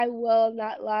I will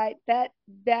not lie. That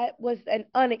was an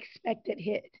unexpected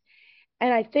hit.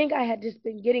 And I think I had just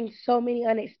been getting so many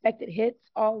unexpected hits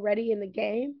already in the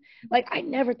game. Like I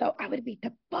never thought I would be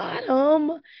the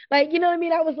bottom. Like, you know what I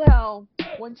mean? I was like, No.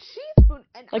 When she's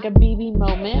like a BB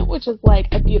moment, which is like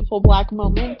a beautiful black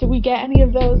moment. Did we get any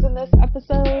of those in this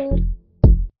episode?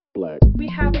 Black. We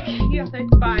have a chaotic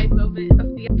vibe moment of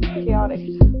the Chaotic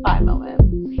vibe moment.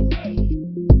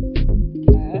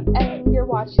 And you're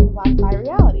watching Black by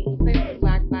Reality.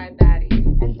 Black by Baddie.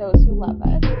 And those who love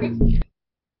it.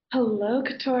 Hello,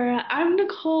 Katurah. I'm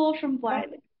Nicole from Black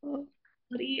 "Fine."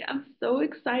 Reality. I'm so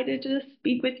excited to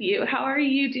speak with you. How are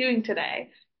you doing today?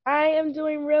 I am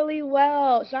doing really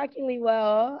well, shockingly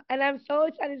well. And I'm so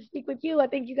excited to speak with you. I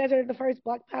think you guys are the first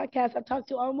Black podcast I've talked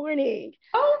to all morning.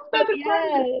 Oh, So that's a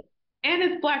pleasure. yes. And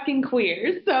it's Black and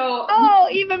queer, so Oh,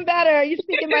 even better. You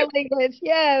speak in my language.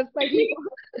 Yes, my people.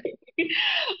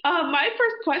 my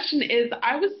first question is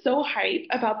I was so hyped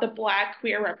about the Black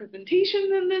queer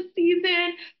representation in this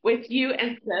season with you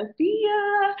and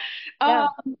Sophia. Yeah.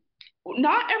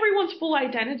 Not everyone's full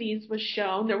identities was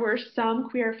shown. There were some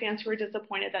queer fans who were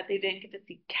disappointed that they didn't get to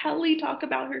see Kelly talk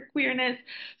about her queerness.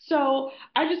 So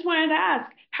I just wanted to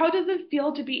ask, how does it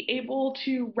feel to be able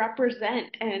to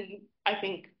represent and I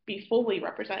think be fully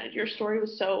represented? Your story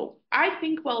was so, I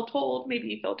think, well told. Maybe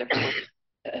you feel differently.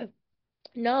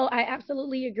 No, I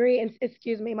absolutely agree. And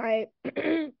excuse me, my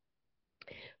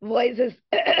voice is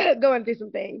going through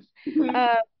some things.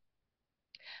 Uh,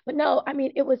 but no, I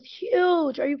mean, it was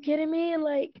huge. Are you kidding me? And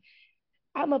like,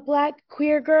 I'm a black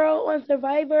queer girl on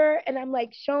Survivor, and I'm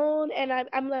like shown, and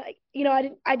I'm like,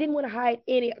 I didn't want to hide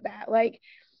any of that. Like,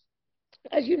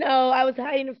 as you know, I was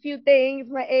hiding a few things,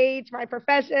 my age, my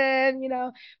profession,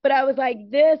 but I was like,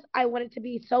 this, I wanted to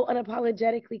be so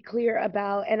unapologetically clear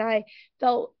about. And I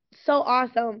felt so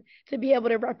awesome to be able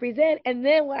to represent. And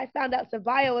then when I found out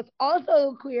Savaya was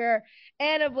also queer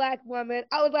and a black woman,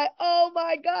 I was like, oh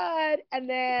my God. And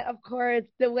then, of course,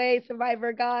 the way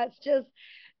Survivor got just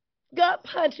gut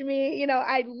punched me.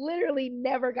 I literally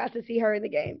never got to see her in the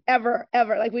game, ever,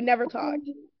 ever. Like, we never talked.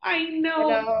 I You know,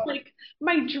 know, like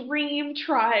my dream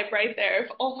tribe right there. If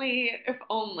only, if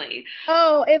only.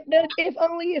 Oh, if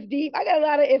only is deep. I got a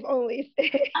lot of if onlys.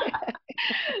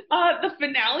 The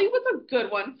finale was a good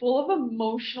one, full of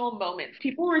emotional moments.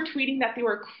 People were tweeting that they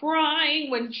were crying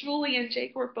when Julie and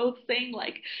Jake were both saying,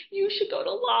 like, you should go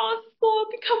to law school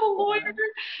and become a lawyer.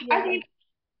 I Yeah. mean,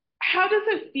 how does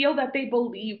it feel that they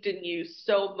believed in you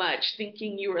so much,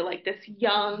 thinking you were like this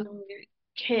young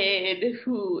kid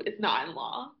who is not in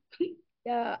law?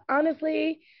 Yeah.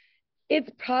 Honestly, it's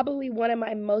probably one of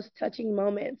my most touching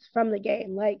moments from the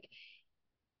game. Like,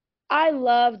 I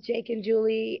love Jake and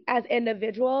Julie as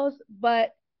individuals,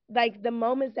 but like the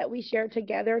moments that we shared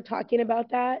together talking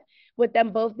about that, with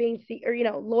them both being or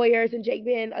lawyers, and Jake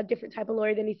being a different type of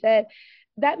lawyer than he said,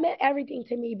 that meant everything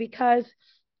to me because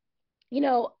you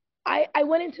know I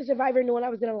went into Survivor knowing I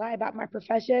was going to lie about my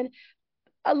profession,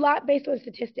 a lot based on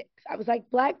statistics. I was like,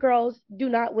 black girls do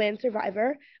not win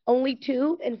Survivor. Only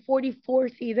two in 44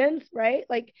 seasons, right?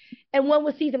 Like, and one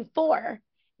was season 4,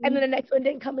 and then the next one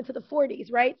didn't come into the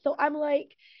 40s, right? So I'm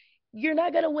like, you're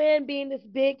not gonna win being this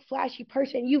big flashy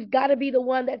person. You've got to be the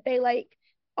one that they like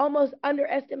almost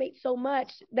underestimate so much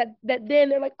that then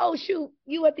they're like, oh shoot,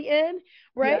 you at the end,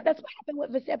 Yeah. right? That's what happened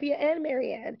with Vecepia and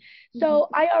Marianne. Mhm. So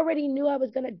I already knew I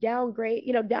was gonna downgrade,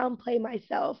 downplay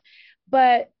myself,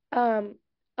 but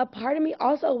a part of me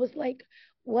also was like,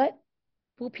 what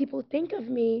will people think of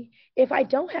me if I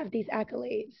don't have these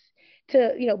accolades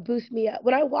to, boost me up?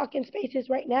 When I walk in spaces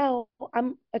right now,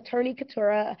 I'm attorney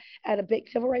Katurah at a big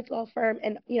civil rights law firm,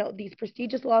 and these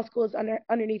prestigious law schools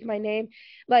underneath my name.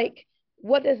 Like,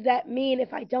 what does that mean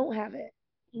if I don't have it?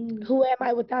 Mm. Who am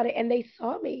I without it? And they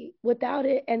saw me without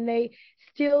it, and they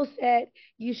still said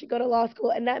you should go to law school,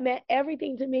 and that meant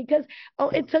everything to me because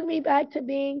it took me back to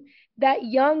being that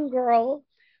young girl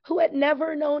who had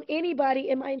never known anybody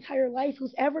in my entire life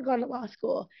who's ever gone to law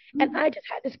school, and I just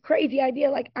had this crazy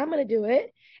idea like I'm gonna do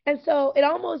it, and so it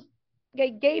almost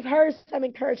gave her some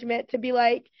encouragement to be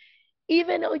like,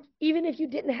 even if you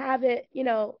didn't have it,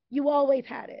 you always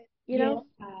had it. Yeah,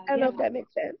 I don't know yeah. if that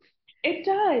makes sense. It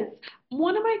does.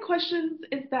 One of my questions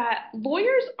is that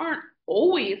lawyers aren't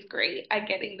always great at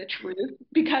getting the truth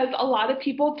because a lot of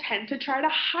people tend to try to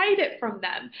hide it from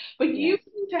them. But you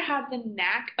Yeah. seem to have the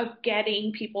knack of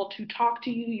getting people to talk to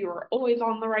you. You're always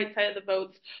on the right side of the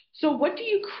votes. So, what do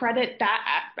you credit that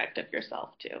aspect of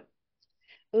yourself to?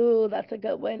 Ooh, that's a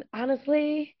good one.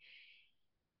 Honestly,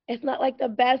 it's not like the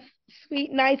best,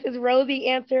 sweet, nicest, rosy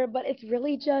answer, but it's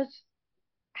really just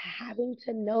having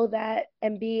to know that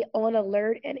and be on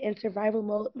alert and in survival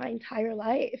mode my entire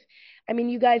life. I mean,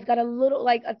 you guys got a little,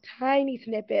 like a tiny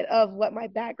snippet of what my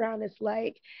background is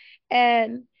like.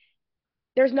 And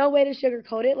there's no way to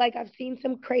sugarcoat it. Like, I've seen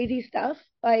some crazy stuff.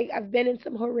 Like, I've been in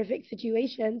some horrific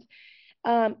situations.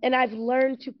 And I've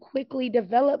learned to quickly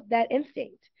develop that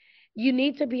instinct. You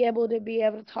need to be able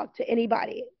to talk to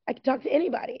anybody. I can talk to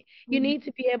anybody. You Mhm. need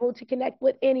to be able to connect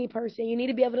with any person. You need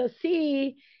to be able to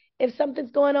see if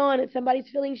something's going on, if somebody's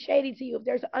feeling shady to you, if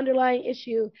there's an underlying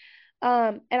issue.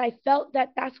 And I felt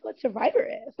that that's what Survivor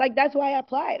is. Like, that's why I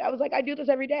applied. I was like, I do this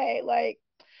every day. Like,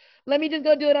 let me just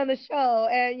go do it on the show.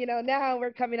 And now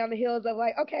we're coming on the heels of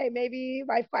like, okay, maybe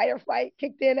my fight or flight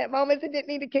kicked in at moments it didn't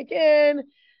need to kick in,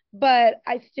 but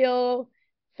I still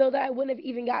feel that I wouldn't have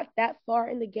even got that far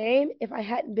in the game if I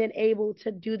hadn't been able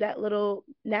to do that little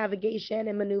navigation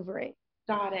and maneuvering.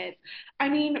 Got it. I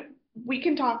mean, we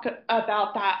can talk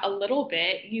about that a little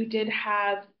bit. You did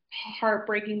have a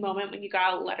heartbreaking moment when you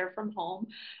got a letter from home.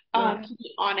 Yeah. To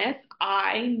be honest,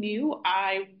 I knew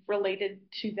I related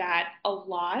to that a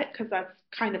lot because that's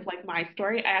kind of like my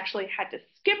story. I actually had to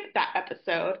skip that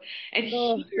episode and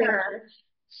Oh, yeah. hear.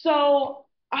 So,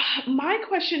 my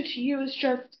question to you is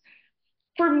just,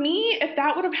 for me, if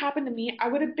that would have happened to me, I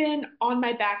would have been on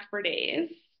my back for days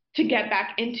to get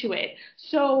back into it.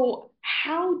 So,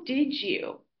 how did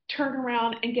you turn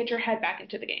around and get your head back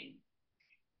into the game?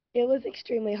 It was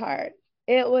extremely hard.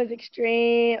 It was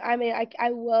extreme. I mean,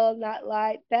 I will not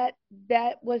lie. That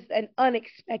was an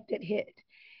unexpected hit.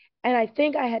 And I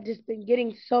think I had just been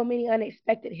getting so many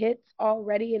unexpected hits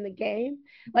already in the game.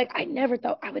 Like, I never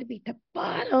thought I would be at the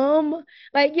bottom.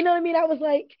 Like, you know what I mean? I was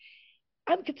like,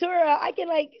 I'm Katurah. I can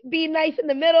like be nice in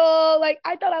the middle. Like,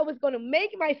 I thought I was going to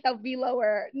make myself be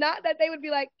lower. Not that they would be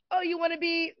like, oh, you want to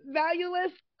be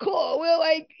valueless? Cool. We'll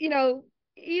like,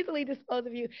 easily dispose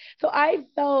of you. So I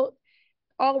felt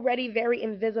already very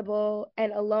invisible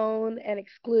and alone and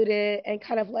excluded and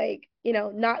kind of like,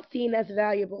 not seen as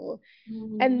valuable.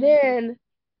 And Mhm. then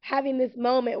having this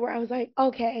moment where I was like,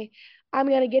 okay, I'm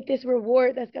going to get this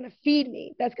reward that's going to feed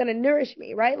me, that's going to nourish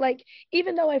me, right? Like,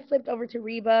 even though I flipped over to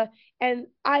Reba and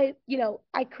I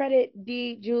credit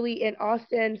D, Julie, and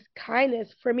Austin's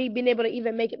kindness for me being able to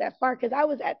even make it that far because I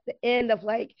was at the end of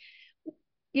like,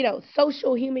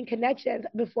 social human connections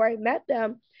before I met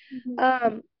them. Mhm.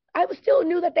 um, I was still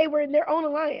knew that they were in their own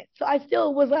alliance. So I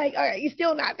still was like, all right, you're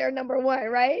still not their number one,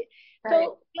 right? Right.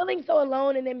 So feeling so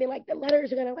alone and then being like, the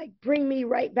letters are gonna like bring me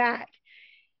right back.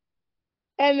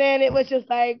 And then it was just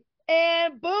like,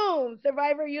 and boom,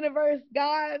 Survivor Universe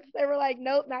gods. They were like,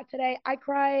 nope, not today. I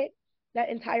cried that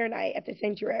entire night at the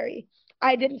sanctuary.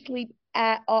 I didn't sleep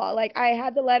at all. Like, I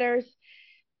had the letters.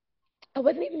 I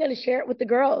wasn't even going to share it with the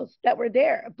girls that were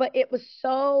there, but it was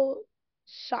so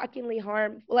shockingly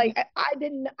harmful. Yeah. Like,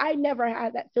 I never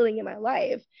had that feeling in my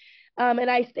life.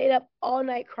 And I stayed up all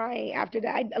night crying after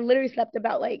that. I literally slept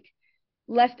about like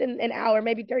less than an hour,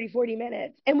 maybe 30, 40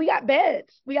 minutes. And we got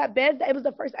beds. We got beds. It was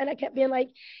the first, and I kept being like,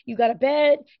 you got a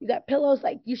bed, you got pillows,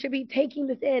 like you should be taking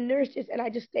this in, nurse this. And I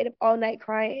just stayed up all night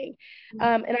crying.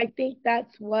 And I think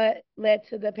that's what led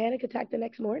to the panic attack the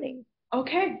next morning.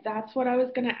 Okay, that's what I was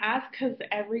going to ask because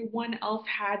everyone else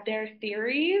had their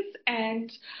theories.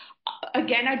 And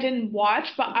again, I didn't watch,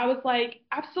 but I was like,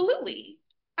 absolutely.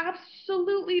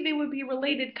 Absolutely, they would be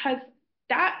related because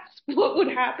that's what would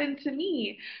happen to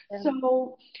me. Yeah.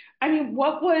 So, I mean,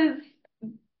 what was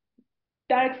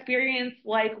that experience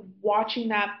like watching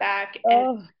that back? And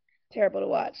Oh, terrible to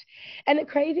watch. And the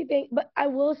crazy thing, but I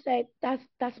will say that's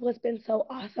what's been so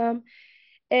awesome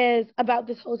is about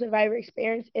this whole Survivor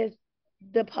experience is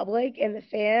the public and the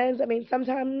fans. I mean,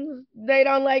 sometimes they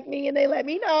don't like me and they let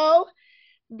me know,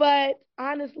 but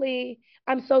honestly,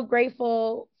 I'm so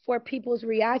grateful for people's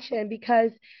reaction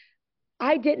because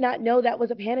I did not know that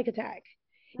was a panic attack.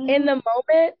 In Mhm. the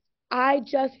moment, I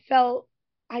just felt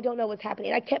I don't know what's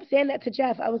happening. I kept saying that to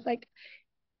Jeff. I was like,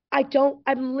 I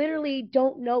literally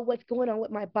don't know what's going on with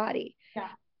my body. Yeah.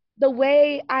 The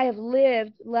way I have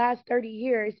lived the last 30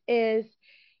 years is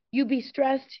you be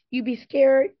stressed, you be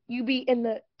scared, you be in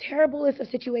the terriblest of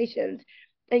situations,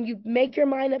 and you make your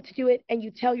mind up to do it, and you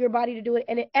tell your body to do it,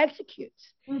 and it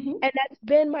executes. Hmm. And that's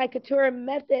been my Katurah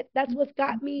method. That's what's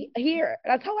got me here.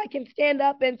 That's how I can stand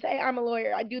up and say, I'm a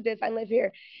lawyer. I do this. I live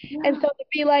here. And Yeah. so to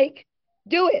be like,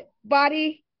 do it,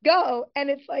 body, go. And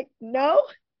it's like, no.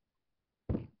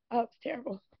 Oh, it's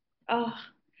terrible. Oh,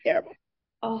 Terrible.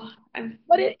 oh,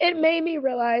 But it made me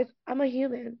realize I'm a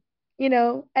human,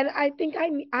 and I think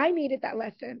I needed that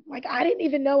lesson. Like, I didn't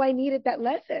even know I needed that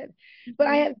lesson, but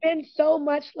I Mhm. have been so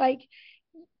much like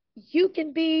you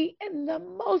can be in the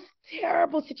most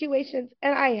terrible situations,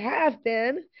 and I have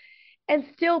been, and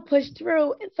still push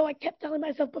through. And so I kept telling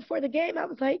myself before the game, I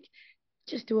was like,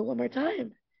 just do it one more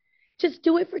time. Just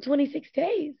do it for 26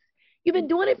 days. You've been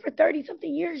doing it for 30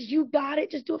 something years. You got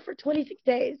it. Just do it for 26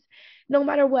 days. No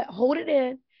matter what, hold it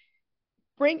in.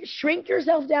 Shrink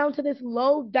yourself down to this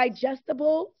low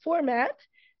digestible format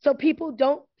so people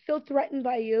don't feel threatened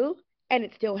by you. And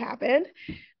it still happened.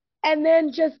 And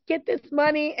then just get this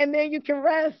money and then you can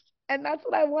rest. And that's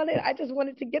what I wanted. I just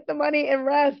wanted to get the money and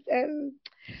rest. And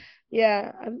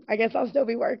yeah, I guess I'll still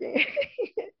be working.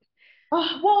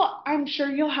 Well, I'm sure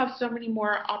you'll have so many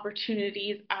more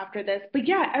opportunities after this. But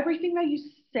yeah, everything that you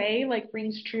say like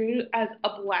rings true as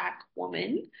a Black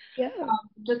woman. Yeah.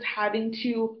 Just having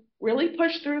to really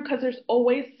push through because there's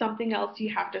always something else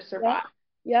you have to survive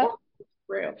Yep. Yep. or push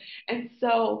through. And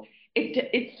so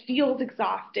it feels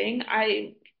exhausting.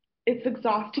 It's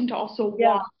exhausting to also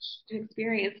Yeah. watch and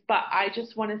experience, but I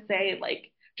just want to say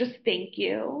like just thank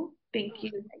you. Thank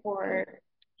you Thank you. for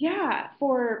yeah,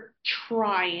 for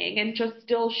trying and just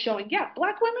still showing, yeah,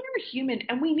 Black women are human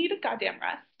and we need a goddamn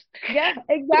rest. Yeah,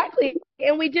 exactly.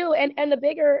 And we do. And the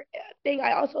bigger thing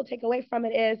I also take away from it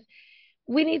is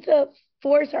we need to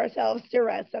force ourselves to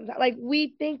rest sometimes. Like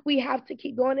we think we have to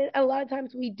keep going, and a lot of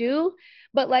times we do,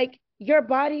 but like your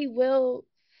body will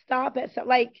stop at some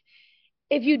like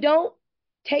if you don't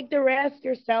take the rest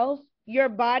yourself, your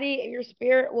body and your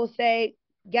spirit will say,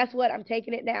 guess what? I'm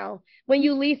taking it now. When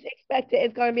you least expect it,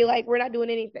 it's going to be like, we're not doing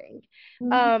anything.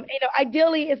 Mhm.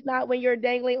 Ideally, it's not when you're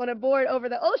dangling on a board over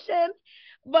the ocean,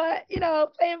 but,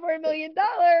 paying for $1 million.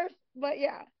 But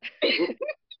yeah.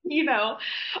 you know.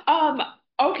 Um,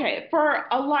 okay, for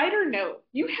a lighter note,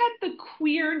 you had the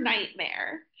queer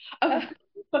nightmare of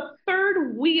the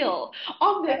third wheel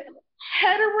on this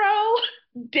hetero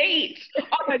date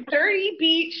on a dirty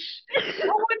beach.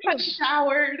 No one had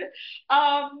showered.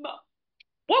 Um,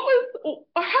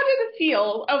 how did it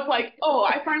feel of like, oh,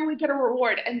 I finally get a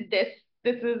reward and this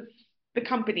is the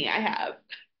company I have.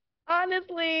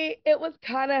 Honestly, it was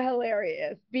kind of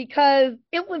hilarious because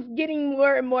it was getting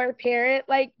more and more apparent.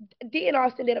 Like Dee and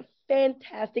Austin did a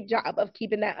fantastic job of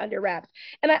keeping that under wraps.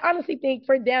 And I honestly think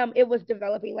for them it was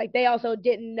developing. Like they also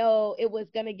didn't know it was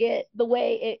going to get the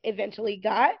way it eventually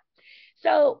got.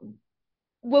 So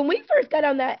when we first got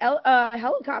on that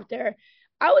helicopter,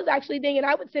 I was actually thinking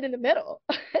I would sit in the middle.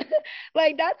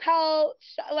 Like that's how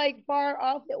like far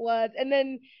off it was. And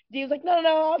then Dee was like, no, no,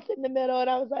 no, I'll sit in the middle. And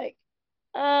I was like,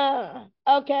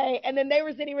 okay. And then they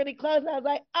were sitting really close, and I was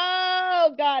like,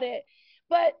 oh, got it.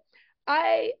 But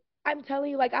I, I'm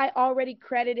telling you, like I already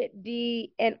credited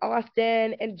Dee and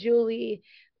Austin and Julie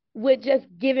with just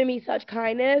giving me such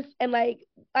kindness and like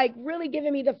really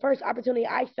giving me the first opportunity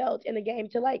I felt in the game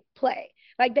to like play.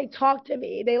 Like they talked to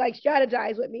me, they like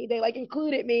strategized with me, they like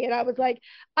included me, and I was like,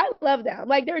 I love them.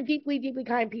 Like they're deeply, deeply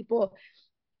kind people.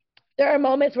 There are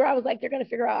moments where I was like, they're gonna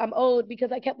figure out I'm old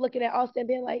because I kept looking at Austin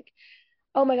being like,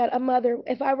 oh my God, a mother.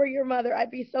 If I were your mother,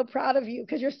 I'd be so proud of you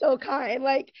because you're so kind.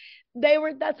 Like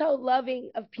that's how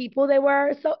loving of people they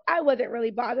were. So I wasn't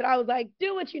really bothered. I was like,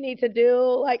 do what you need to do.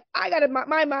 Like I got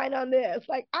my mind on this.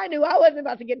 Like I knew I wasn't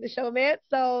about to get the show, man.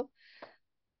 So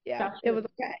yeah, That's it was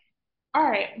okay. all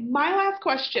right, my last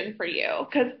question for you,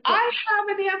 because Yeah. I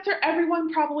have an answer.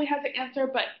 Everyone probably has an answer,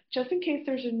 but just in case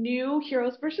there's a new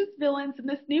heroes versus villains in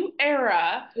this new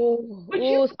era, Ooh, would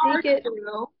you ooh, speak it.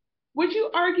 argue, would you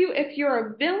argue if you're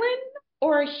a villain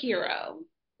or a hero?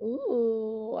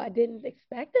 Ooh, I didn't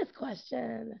expect this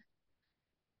question.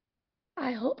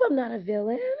 I hope I'm not a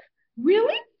villain.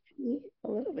 Really?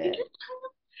 A little I bit. just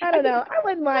I I don't think know. I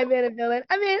wouldn't mind being a villain.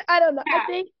 I mean, I don't know. I yeah,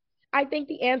 think I think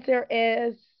the answer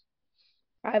is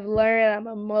I've learned I'm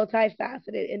a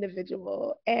multifaceted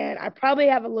individual and I probably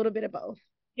have a little bit of both.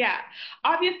 yeah.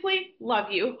 Obviously,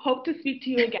 love you. Hope to speak to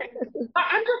you again. But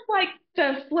I'm just like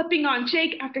the flipping on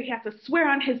Jake after he has to swear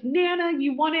on his Nana.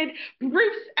 You wanted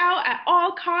Bruce out at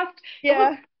all costs. It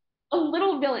was Yeah. a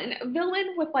little villain, a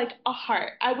villain with like a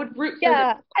heart. I would root for this.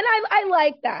 Yeah. And I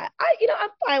like that. I'm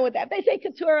fine with that. If they say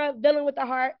Katurah, villain with the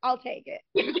heart, I'll take it.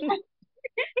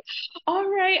 All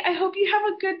right. I hope you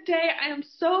have a good day. I am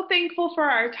so thankful for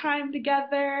our time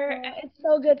together. It's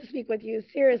so good to speak with you.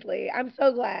 Seriously. I'm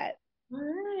so glad. All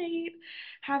right.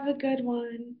 Have a good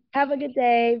one. Have a good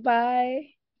day.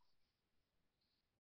 Bye.